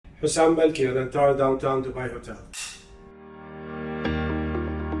Husam Malki, Anantara Downtown Dubai Hotel.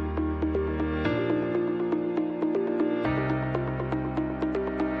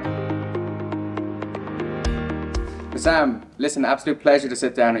 Husam, listen, absolute pleasure to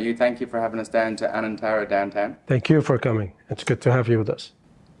sit down with you. Thank you for having us down to Anantara Downtown. Thank you for coming. It's good to have you with us.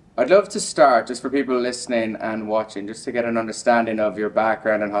 I'd love to start, just for people listening and watching, just to get an understanding of your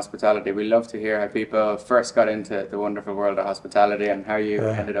background in hospitality. We love to hear how people first got into the wonderful world of hospitality and how you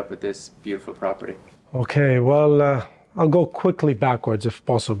ended up with this beautiful property. Okay, well, I'll go quickly backwards if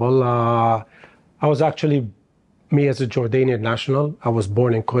possible. I was actually, me as a Jordanian national, I was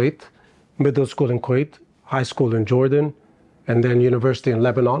born in Kuwait, middle school in Kuwait, high school in Jordan, and then university in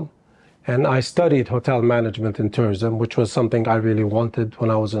Lebanon. And I studied hotel management and tourism, which was something I really wanted when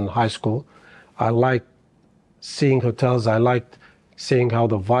I was in high school. I liked seeing hotels. I liked seeing how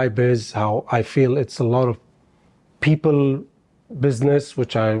the vibe is, how I feel it's a lot of people business,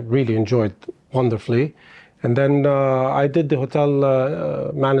 which I really enjoyed wonderfully. And then I did the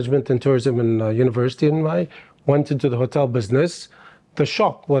hotel management and tourism in university, and I went into the hotel business. The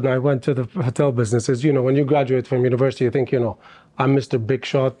shock when I went to the hotel business is, when you graduate from university, you think, I'm Mr. Big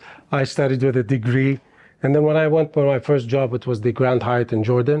Shot. I studied with a degree. And then when I went for my first job, it was the Grand Hyatt in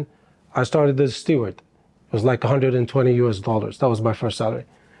Jordan. I started as a steward. It was like 120 US dollars. That was my first salary.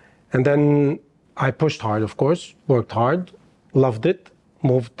 And then I pushed hard, of course, worked hard, loved it,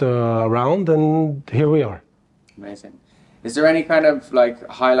 moved around, and here we are. Amazing. Is there any kind of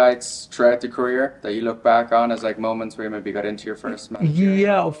highlights throughout the career that you look back on as moments where you maybe got into your first managerial?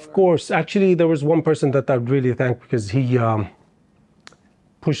 Yeah, of course. Actually, there was one person that I'd really thank because he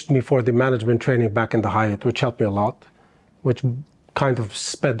pushed me for the management training back in the Hyatt, which helped me a lot, which kind of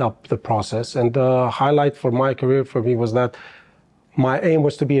sped up the process. And the highlight for my career for me was that my aim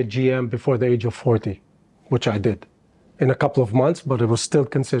was to be a GM before the age of 40, which I did in a couple of months, but it was still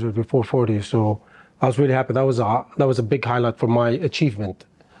considered before 40. So I was really happy. That was a big highlight for my achievement.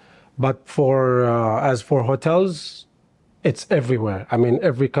 But as for hotels, it's everywhere. I mean,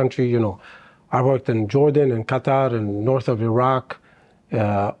 every country, I worked in Jordan, in Qatar, in north of Iraq,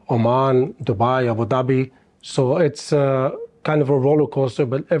 Oman, Dubai, Abu Dhabi. So it's kind of a roller coaster,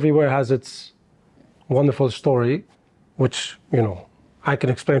 but everywhere has its wonderful story, which, I can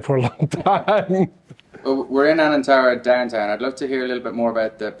explain for a long time. Well, we're in Anantara Downtown. I'd love to hear a little bit more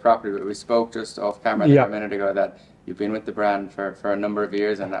about the property. We spoke just off camera a minute ago that you've been with the brand for a number of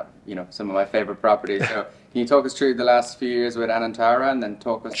years, and that, some of my favorite properties. So can you talk us through the last few years with Anantara and then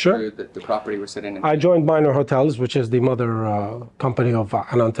talk us through the property we're sitting in? I joined Minor Hotels, which is the mother company of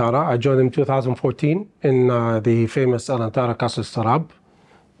Anantara. I joined in 2014 in the famous Anantara Castle Sarab,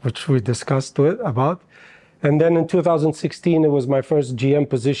 which we discussed about. And then in 2016, it was my first GM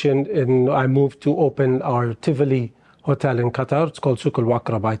position, and I moved to open our Tivoli hotel in Qatar. It's called Souk Al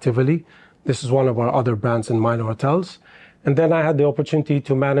Wakra by Tivoli. This is one of our other brands in Minor Hotels. And then I had the opportunity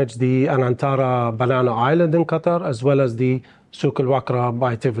to manage the Anantara Banana Island in Qatar, as well as the Souk Al Wakra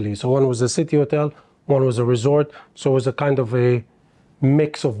by Tivoli. So one was a city hotel, one was a resort. So it was a kind of a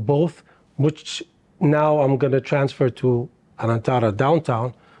mix of both, which now I'm going to transfer to Anantara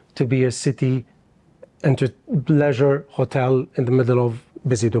Downtown to be a city leisure hotel in the middle of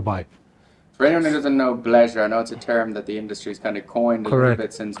busy Dubai. For anyone who doesn't know bleisure, I know it's a term that the industry's kind of coined a little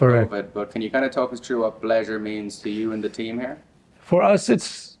bit since COVID, but can you kind of talk us through what bleisure means to you and the team here? For us,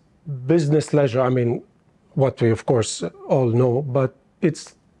 it's business leisure. I mean, what we of course all know, but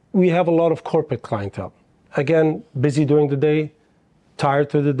we have a lot of corporate clientele. Again, busy during the day, tired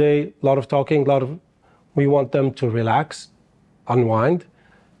through the day, a lot of talking, we want them to relax, unwind,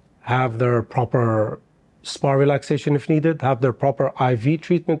 have their proper spa relaxation if needed, have their proper IV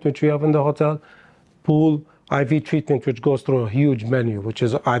treatment, which we have in the hotel, pool, IV treatment, which goes through a huge menu, which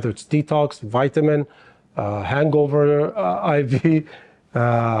is either it's detox, vitamin, hangover IV.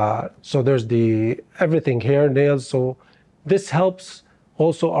 So there's everything, hair, nails. So this helps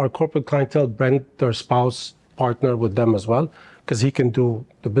also our corporate clientele bring their spouse, partner with them as well, because he can do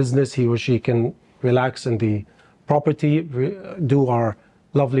the business, he or she can relax in the property, do our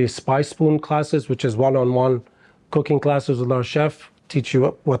lovely spice spoon classes, which is one-on-one cooking classes with our chef, teach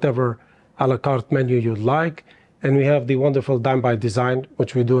you whatever a la carte menu you'd like. And we have the wonderful Dine by Design,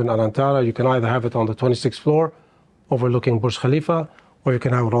 which we do in Anantara. You can either have it on the 26th floor, overlooking Burj Khalifa, or you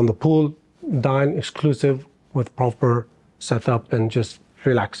can have it on the pool, dine exclusive with proper setup and just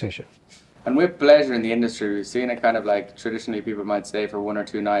relaxation. And with bleisure in the industry, we've seen it kind of traditionally people might stay for 1 or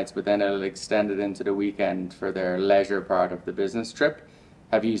 2 nights, but then it'll extend it into the weekend for their leisure part of the business trip.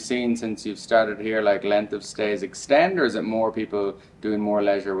 Have you seen, since you've started here, length of stays extend, or is it more people doing more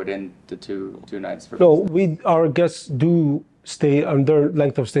leisure within the two nights? No, our guests do stay, and their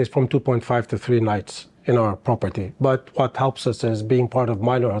length of stay is from 2.5 to 3 nights in our property. But what helps us as being part of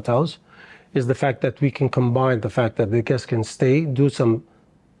minor hotels is the fact that we can combine the fact that the guests can stay, do some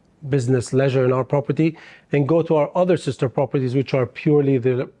business leisure in our property, and go to our other sister properties, which are purely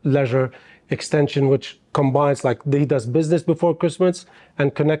the leisure extension, which combines, like, they does business before Christmas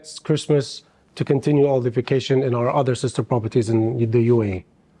and connects Christmas to continue all the vacation in our other sister properties in the UAE.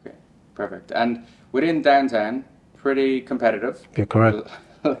 Okay, perfect. And within downtown, pretty competitive. You're correct.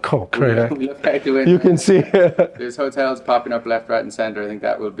 Oh, great. We look out the window. You can see. There's hotels popping up left, right, and centre. I think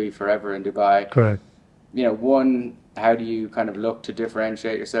that will be forever in Dubai. Correct. You know, one, how do you kind of look to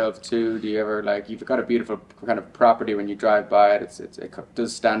differentiate yourself? Two, do you ever, like, you've got a beautiful kind of property when you drive by it. It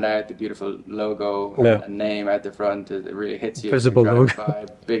does stand out, the beautiful logo and name out the front. It really hits you. Visible logo. By.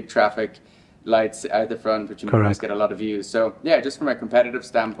 Big traffic lights out the front, which you must get a lot of views. So, yeah, just from a competitive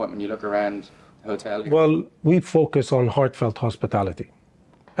standpoint, when you look around the hotel. Well, we focus on heartfelt hospitality.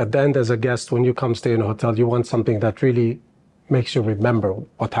 At the end, as a guest, when you come stay in a hotel, you want something that really makes you remember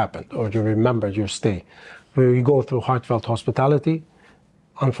what happened, or you remember your stay. We go through heartfelt hospitality,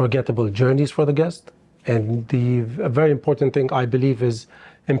 unforgettable journeys for the guest, and a very important thing, I believe, is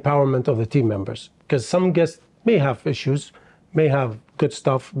empowerment of the team members. Because some guests may have issues, may have good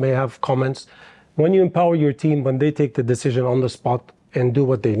stuff, may have comments. When you empower your team, when they take the decision on the spot and do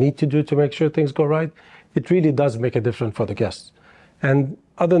what they need to do to make sure things go right, it really does make a difference for the guests. And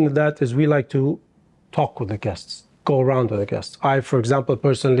other than that is we like to talk with the guests, go around with the guests. I, for example,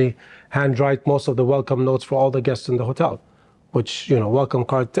 personally handwrite most of the welcome notes for all the guests in the hotel, which, you know, welcome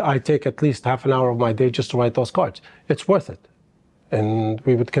card, I take at least half an hour of my day just to write those cards. It's worth it. And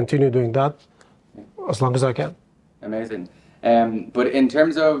we would continue doing that as long as I can. Amazing. But in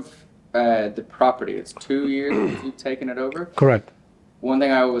terms of the property, it's 2 years since you've taken it over? Correct. One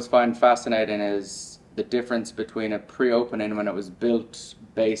thing I always find fascinating is the difference between a pre-opening when it was built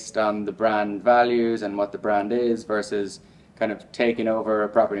based on the brand values and what the brand is versus kind of taking over a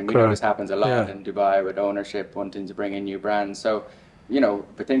property. And we know this happens a lot in Dubai with ownership wanting to bring in new brands. So, you know,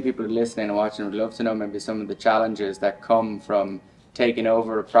 I think people listening and watching would love to know maybe some of the challenges that come from taking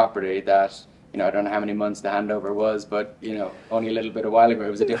over a property that, you know, I don't know how many months the handover was, but, you know, only a little bit a while ago, it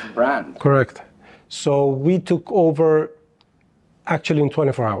was a different brand. Correct. So we took over actually in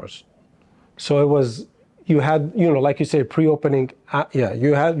 24 hours. So it was, you had, you know, like you say, pre-opening,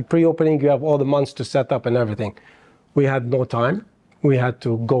 you had pre-opening, you have all the months to set up and everything. We had no time. We had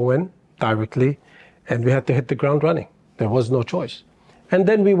to go in directly and we had to hit the ground running. There was no choice. And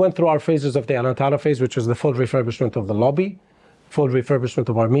then we went through our phases of the Anantara phase, which was the full refurbishment of the lobby, full refurbishment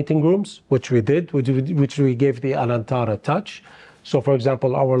of our meeting rooms, which we did, which we gave the Anantara touch. So, for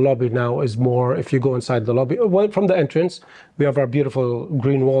example, our lobby now is more, if you go inside the lobby, from the entrance, we have our beautiful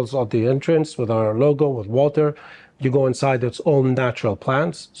green walls at the entrance with our logo, with water. You go inside, it's all natural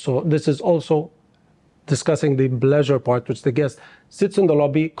plants. So this is also discussing the leisure part, which the guest sits in the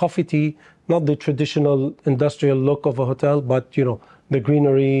lobby, coffee, tea, not the traditional industrial look of a hotel, but, you know, the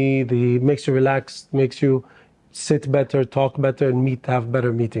greenery, makes you relax, makes you sit better, talk better, and have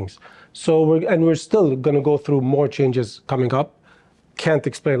better meetings. So we're still going to go through more changes coming up. Can't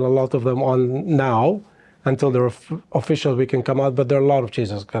explain a lot of them on now until they're official. We can come out, but there are a lot of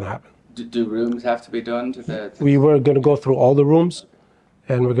changes going to happen. Do rooms have to be done to the? We were going to go through all the rooms,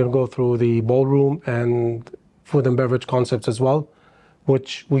 and we're going to go through the ballroom and food and beverage concepts as well,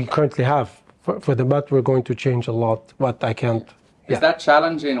 which we currently have for them, but we're going to change a lot. But I can't. Is that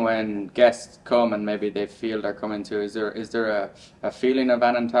challenging when guests come and maybe they feel they're coming to? Is there a feeling of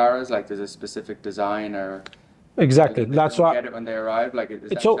Anantaras, like there's a specific design or? Exactly. That's why get it when they arrive. Like, is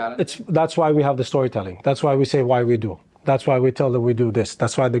that challenging? That's why we have the storytelling. That's why we say why we do. That's why we tell them we do this.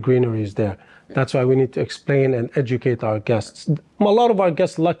 That's why the greenery is there. Yeah. That's why we need to explain and educate our guests. A lot of our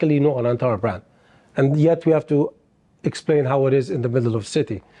guests luckily know Anantara brand, and yet we have to explain how it is in the middle of the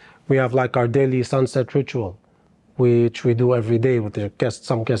city. We have like our daily sunset ritual, which we do every day with the guests.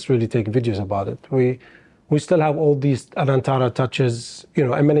 Some guests really take videos about it. We still have all these Anantara touches. You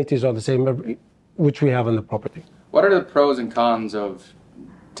know, amenities are the same, which we have in the property. What are the pros and cons of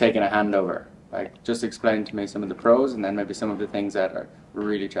taking a handover? Like, just explain to me some of the pros and then maybe some of the things that are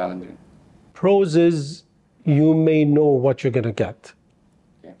really challenging. Pros is you may know what you're going to get.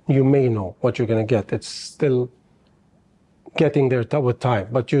 Yeah. You may know what you're going to get. It's still getting there with time,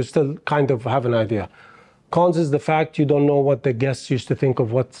 but you still kind of have an idea. Cons is the fact you don't know what the guests used to think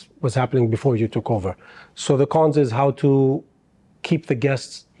of what was happening before you took over. So the cons is how to keep the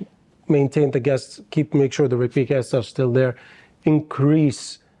guests, maintain the guests, make sure the repeat guests are still there,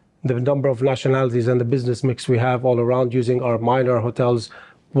 increase the number of nationalities and the business mix we have all around using our minor hotels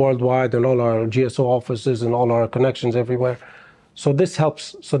worldwide and all our GSO offices and all our connections everywhere. So this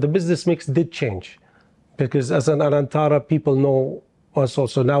helps. So the business mix did change because as an Anantara, people know us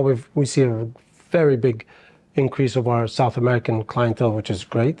also. Now we see a very big increase of our South American clientele, which is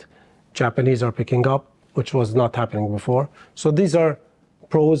great. Japanese are picking up, which was not happening before. So these are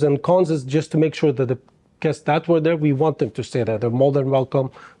pros and cons, is just to make sure that the guests that were there, we want them to stay there. They're more than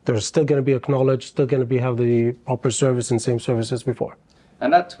welcome. They're still going to be acknowledged, still going to have the proper service and same service as before.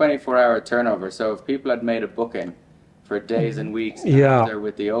 And that 24-hour turnover, so if people had made a booking for days and weeks after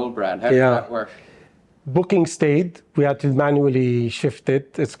with the old brand, how did that work? Booking stayed. We had to manually shift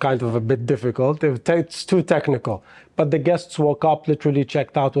it. It's kind of a bit difficult. It's too technical. But the guests woke up, literally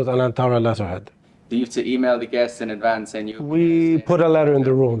checked out with Anantara letterhead. Do you have to email the guests in advance saying We put a letter in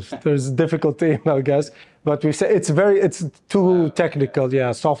the rooms. There's difficult to email guests, but we say it's too technical.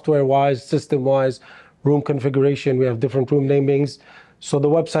 Yeah, software-wise, system-wise, room configuration. We have different room namings. So the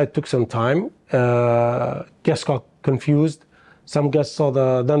website took some time. Guests got confused. Some guests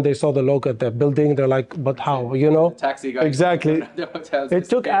then they saw the logo at the building. They're like, but how, you know? The taxi guy. Exactly. It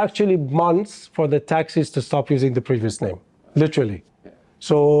took actually months for the taxis to stop using the previous name, literally. Yeah.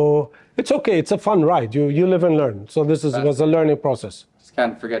 So it's okay. It's a fun ride. You live and learn. So this was a learning process. Just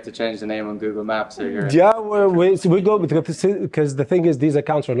can't forget to change the name on Google Maps. Or we go because the thing is, these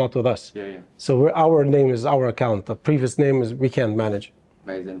accounts are not with us. Yeah. So our name is our account. The previous name is we can't manage.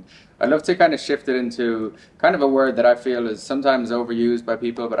 Amazing. I'd love to kind of shift it into kind of a word that I feel is sometimes overused by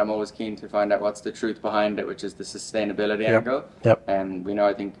people, but I'm always keen to find out what's the truth behind it, which is the sustainability angle. Yep. And we know,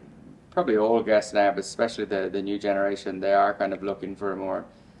 I think probably all guests now, but especially the new generation, they are kind of looking for a more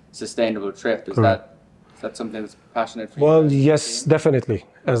sustainable trip. Is that something that's passionate for you? Well, yes, definitely.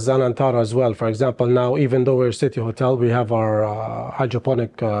 As Anantara as well. For example, now, even though we're a city hotel, we have our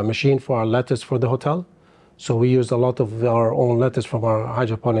hydroponic machine for our lettuce for the hotel. So we use a lot of our own lettuce from our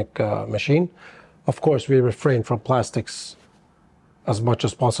hydroponic machine. Of course, we refrain from plastics as much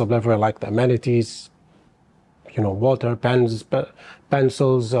as possible everywhere, like the amenities, water, pens,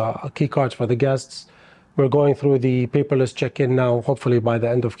 pencils, key cards for the guests. We're going through the paperless check-in now. Hopefully by the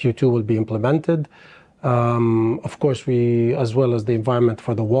end of Q2 will be implemented. Of course, as well as the environment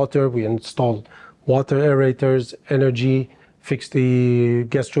for the water, we installed water aerators, energy, fixed the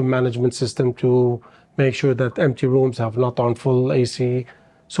guest room management system to make sure that empty rooms have not on full AC.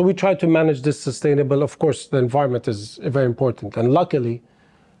 So we try to manage this sustainable. Of course, the environment is very important. And luckily,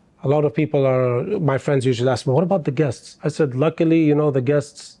 a lot of people my friends usually ask me, what about the guests? I said, luckily, the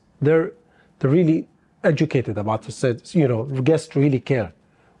guests, they're really educated about this. Guests really care,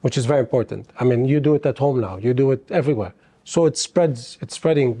 which is very important. I mean, you do it at home now. You do it everywhere. So it's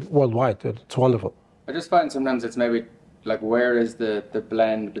spreading worldwide. It's wonderful. I just find sometimes it's maybe like, where is the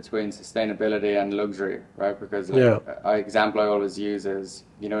blend between sustainability and luxury, right? Because example I always use is,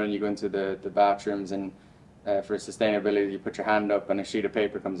 when you go into the bathrooms and for sustainability, you put your hand up and a sheet of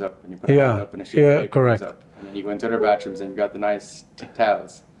paper comes up, and you put your hand up and a sheet of paper comes up. And then you go into other bathrooms and you've got the nice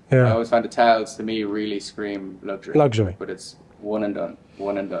towels. Yeah. I always find the towels, to me, really scream luxury. Luxury. But it's one and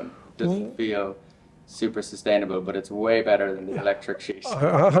done. Doesn't feel super sustainable, but it's way better than the electric sheets.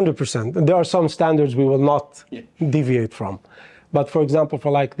 100%. There are some standards we will not deviate from. But for example,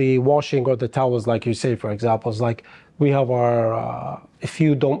 for like the washing or the towels, like you say, for example, it's like we have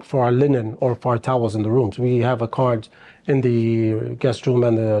for our linen or for our towels in the rooms, we have a card in the guest room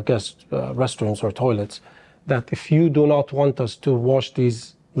and the guest restrooms or toilets that if you do not want us to wash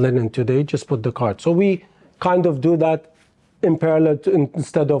these linen today, just put the card. So we kind of do that in parallel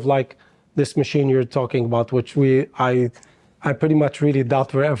instead of like this machine you're talking about, which I pretty much really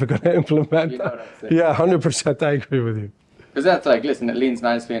doubt we're ever going to implement. Yeah, 100%. I agree with you. Because that's like, listen, it leans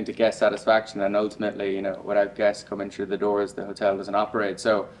nicely into guest satisfaction, and ultimately, without guests coming through the doors, the hotel doesn't operate.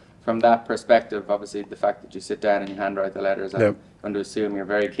 So from that perspective, obviously, the fact that you sit down and you handwrite the letters, I'm going to assume you're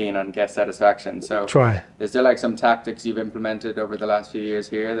very keen on guest satisfaction. So is there like some tactics you've implemented over the last few years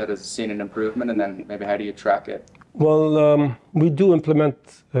here that has seen an improvement, and then maybe how do you track it? Well, we do implement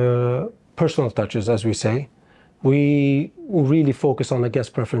personal touches, as we say. We really focus on the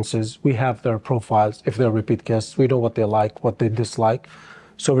guest preferences. We have their profiles. If they're repeat guests, we know what they like, what they dislike.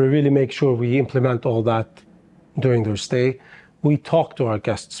 So we really make sure we implement all that during their stay. We talk to our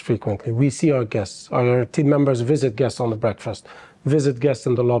guests frequently. We see our guests. Our team members visit guests on the breakfast, visit guests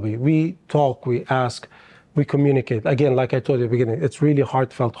in the lobby. We talk, we ask, we communicate. Again, like I told you at the beginning, it's really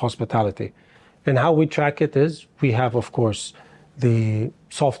heartfelt hospitality. And how we track it is we have, of course, the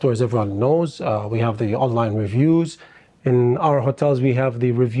softwares everyone knows. We have the online reviews. In our hotels, we have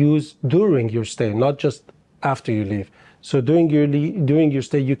the reviews during your stay, not just after you leave. So during your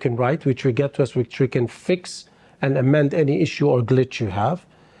stay, you can write, which you get to us, which we can fix and amend any issue or glitch you have.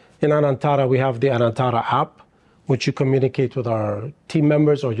 In Anantara, we have the Anantara app, which you communicate with our team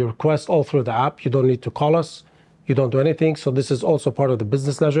members or your request all through the app. You don't need to call us. You don't do anything. So this is also part of the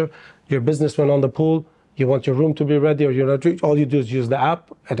business leisure. Your business went on the pool. You want your room to be ready or you're not, all you do is use the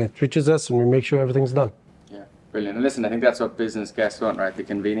app and it reaches us and we make sure everything's done. Yeah, brilliant. And listen, I think that's what business guests want, right? The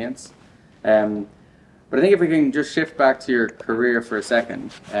convenience. But I think if we can just shift back to your career for a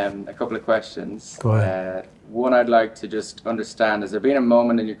second, a couple of questions. Go ahead. One, I'd like to just understand, has there been a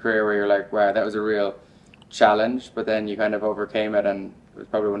moment in your career where you're like, wow, that was a real challenge, but then you kind of overcame it and it was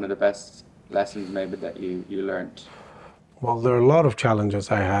probably one of the best lessons maybe that you learned? Well, there are a lot of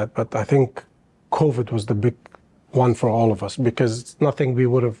challenges I had, but I think COVID was the big one for all of us because it's nothing we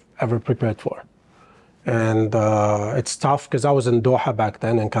would have ever prepared for. And it's tough because I was in Doha back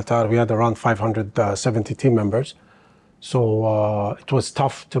then in Qatar. We had around 570 team members. So it was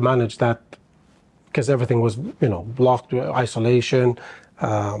tough to manage that because everything was, blocked, isolation,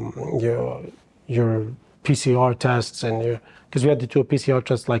 your PCR tests, and because we had to do a PCR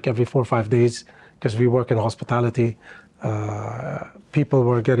test like every 4 or 5 days because we work in hospitality. People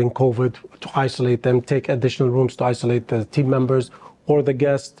were getting COVID, to isolate them, take additional rooms to isolate the team members or the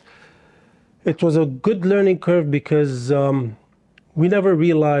guests. It was a good learning curve because we never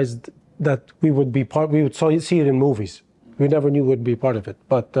realized that we would be part. We would see it in movies. We never knew we'd be part of it.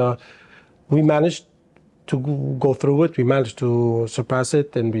 But we managed to go through it. We managed to surpass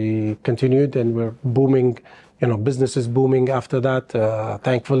it, and we continued. And we're booming. Business is booming after that,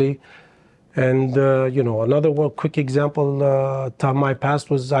 thankfully. And another quick example, time my past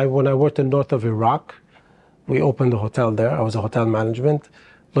was when I worked in north of Iraq. We opened a hotel there. I was a hotel management.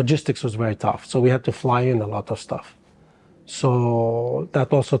 Logistics was very tough, so we had to fly in a lot of stuff. So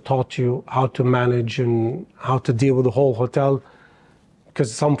that also taught you how to manage and how to deal with the whole hotel,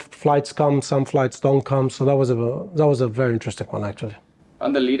 because some flights come, some flights don't come. So that was a very interesting one, actually.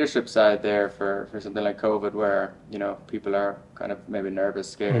 On the leadership side there, for something like COVID, where people are kind of maybe nervous,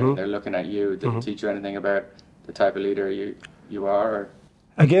 scared, and they're looking at you, did it teach you anything about the type of leader you are? Or?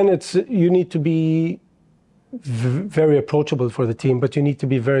 Again, you need to be very approachable for the team, but you need to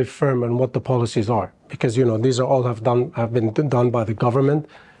be very firm on what the policies are, because these are all have been done by the government,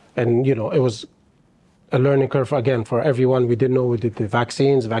 and it was a learning curve again for everyone. We didn't know. We did the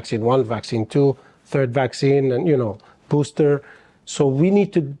vaccines, vaccine 1, vaccine 2, third vaccine, and booster. So we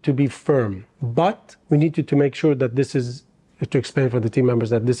need to be firm, but we need to make sure that this is to explain for the team members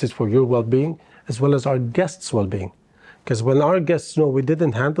that this is for your well-being as well as our guests' well-being, because when our guests know we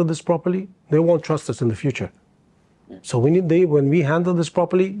didn't handle this properly, they won't trust us in the future. So when we handle this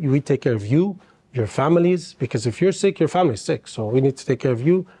properly, we take care of you, your families, because if you're sick, your family's sick. So we need to take care of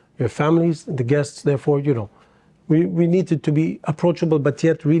you, your families, the guests. Therefore, we needed to be approachable, but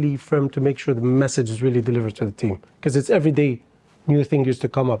yet really firm to make sure the message is really delivered to the team. Because it's every day new thing used to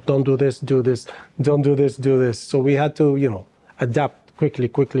come up. Don't do this, do this. Don't do this, do this. So we had to, adapt quickly.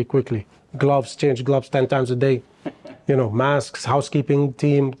 Gloves, change gloves 10 times a day. Masks, housekeeping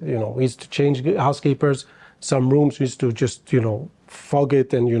team, we used to change housekeepers. Some rooms we used to just, fog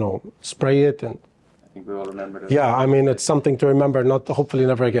it and, spray it. And I think we all remember that. Yeah, it's something to remember, hopefully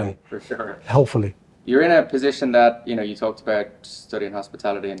never again. For sure. Hopefully. You're in a position that, you talked about studying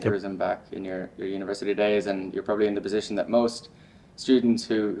hospitality and tourism back in your university days, and you're probably in the position that most students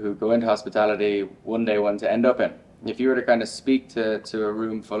who go into hospitality one day want to end up in. If you were to kind of speak to a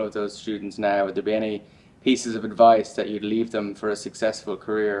room full of those students now, would there be any pieces of advice that you'd leave them for a successful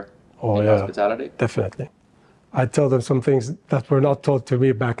career in hospitality? Definitely. I tell them some things that were not taught to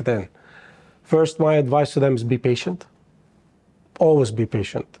me back then. First, my advice to them is be patient. Always be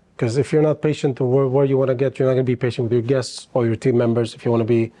patient. Because if you're not patient to where you want to get, you're not going to be patient with your guests or your team members if you want to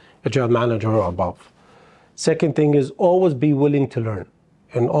be a general manager or above. Second thing is always be willing to learn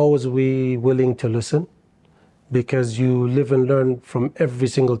and always be willing to listen, because you live and learn from every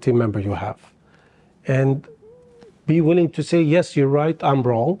single team member you have. And be willing to say, yes, you're right, I'm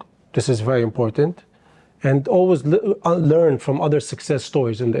wrong. This is very important. And always learn from other success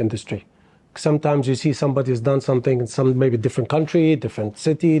stories in the industry. Sometimes you see somebody has done something in some maybe different country, different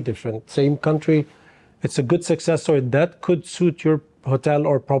city, same country. It's a good success story that could suit your hotel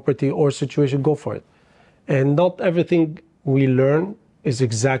or property or situation. Go for it. And not everything we learn is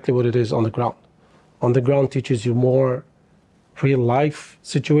exactly what it is on the ground. On the ground teaches you more real life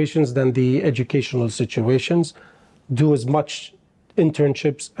situations than the educational situations. Do as much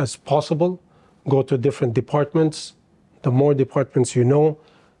internships as possible. Go to different departments. The more departments you know,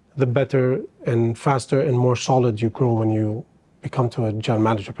 the better and faster and more solid you grow when you become to a general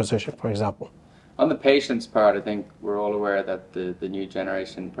manager position, for example. On the patience part, I think we're all aware that the new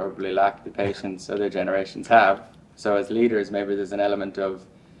generation probably lack the patience other generations have. So as leaders, maybe there's an element of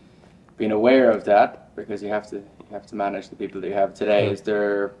been aware of that because you have to manage the people that you have today.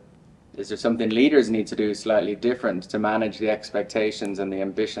 Is there something leaders need to do slightly different to manage the expectations and the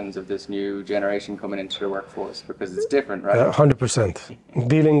ambitions of this new generation coming into the workforce? Because it's different, right? 100%.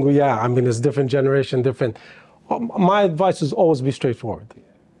 Dealing with, yeah, I mean, it's different generation, different. My advice is always be straightforward.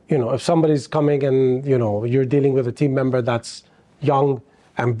 You know, if somebody's coming and, you know, you're dealing with a team member that's young,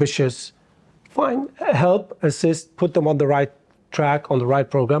 ambitious, fine, help, assist, put them on the right track, on the right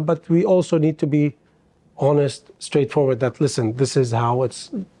program. But we also need to be honest, straightforward that, listen, this is how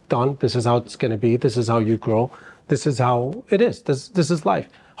it's done. This is how it's going to be. This is how you grow. This is how it is. This is life.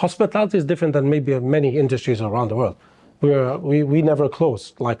 Hospitality is different than maybe many industries around the world. We never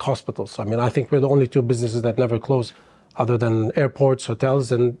close like hospitals. I mean, I think we're the only two businesses that never close other than airports,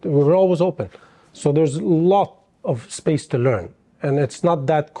 hotels, and we're always open. So there's a lot of space to learn. And it's not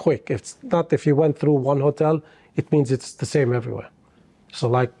that quick. It's not if you went through one hotel, it means it's the same everywhere. So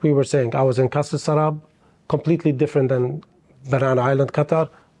like we were saying, I was in Qasr Sarab, completely different than Banana Island, Qatar,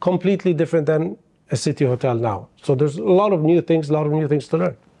 completely different than a city hotel now. So there's a lot of new things, to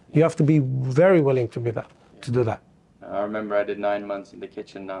learn. You have to be very willing to do that. I remember I did 9 months in the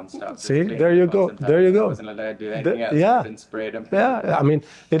kitchen non-stop. See, there you go. There you go. I wasn't allowed to do anything else. Yeah. I didn't spray them. Yeah, I mean,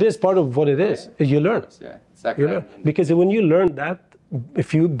 it is part of what it is. You learn. Yeah, exactly. You learn. Because when you learn that,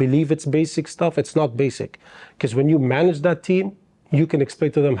 if you believe it's basic stuff, it's not basic. Because when you manage that team, you can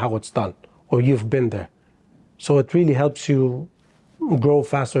explain to them how it's done, or you've been there. So it really helps you grow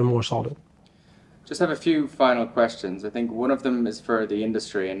faster and more solid. Just have a few final questions. I think one of them is for the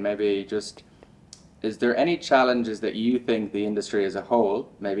industry, and maybe just, is there any challenges that you think the industry as a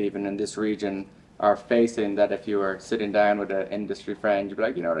whole, maybe even in this region, are facing that if you were sitting down with an industry friend, you'd be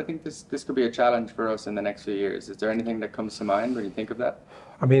like, you know what, I think this could be a challenge for us in the next few years. Is there anything that comes to mind when you think of that?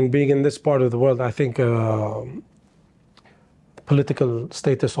 I mean, being in this part of the world, I think political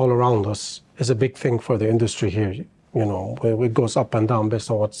status all around us is a big thing for the industry here. You know, it goes up and down based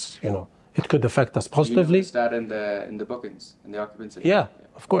on what's, you know, it could affect us positively. You noticed that in the bookings, in the occupancy? Yeah,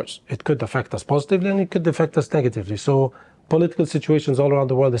 of course. It could affect us positively and it could affect us negatively. So political situations all around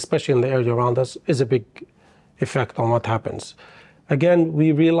the world, especially in the area around us, is a big effect on what happens. Again,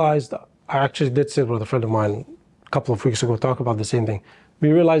 we realized, I actually did sit with a friend of mine a couple of weeks ago, talk about the same thing.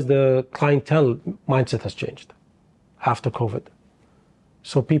 We realized the clientele mindset has changed after COVID.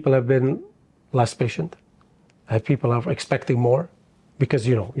 So people have been less patient. People are expecting more because,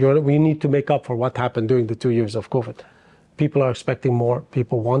 you know, we need to make up for what happened during the 2 years of COVID. People are expecting more,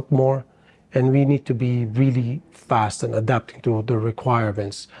 people want more, and we need to be really fast and adapting to the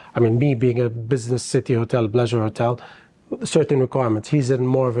requirements. I mean, me being a business city hotel, leisure hotel, certain requirements. He's in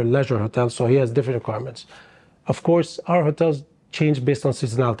more of a leisure hotel, so he has different requirements. Of course, our hotels change based on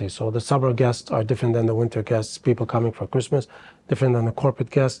seasonality. So the summer guests are different than the winter guests, people coming for Christmas, different than the corporate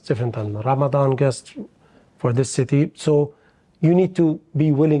guests, different than the Ramadan guests for this city. So you need to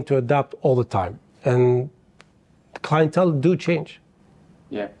be willing to adapt all the time. And clientele do change.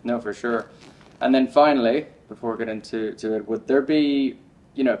 Yeah, no, for sure. And then finally, before we get into it, would there be,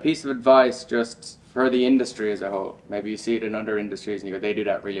 you know, a piece of advice just for the industry as a whole? Maybe you see it in other industries and you go, they do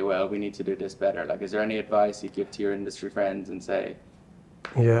that really well, we need to do this better. Like, is there any advice you give to your industry friends and say,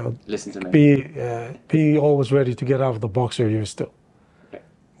 yeah, listen to me? Be always ready to get out of the box you're used to. Okay.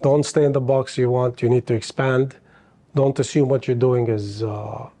 Don't stay in the box you want. You need to expand. Don't assume what you're doing is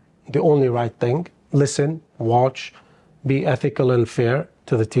the only right thing. Listen, watch, be ethical and fair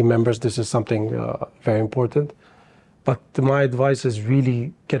to the team members. This is something very important. But my advice is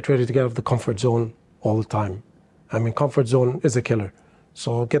really get ready to get out of the comfort zone all the time. I mean, comfort zone is a killer.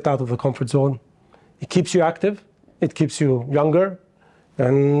 So get out of the comfort zone. It keeps you active. It keeps you younger.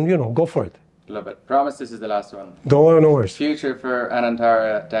 And, you know, go for it. Love it. Promise this is the last one. No worries. Future for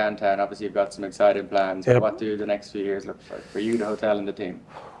Anantara Downtown. Obviously, you've got some exciting plans. Yep. What do the next few years look like for you, the hotel, and the team?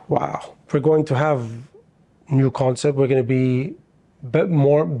 Wow. We're going to have new concept. We're going to be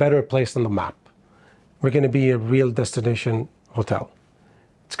better placed on the map. We're going to be a real destination hotel.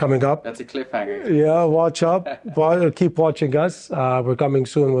 It's coming up. That's a cliffhanger. Yeah, watch up. Keep watching us. We're coming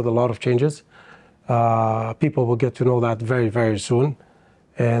soon with a lot of changes. People will get to know that very, very soon.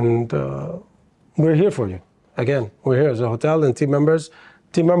 And we're here for you. Again, we're here as a hotel and team members.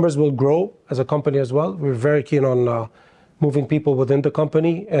 Team members will grow as a company as well. We're very keen on moving people within the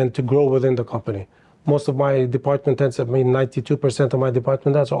company and to grow within the company. Most of my department heads, I mean 92% of my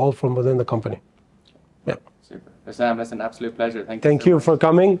department heads are all from within the company. Yeah. Super. Husam, it's an absolute pleasure. Thank you for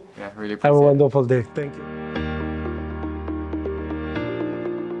coming. Yeah, really appreciate it. Have a wonderful day. Thank you.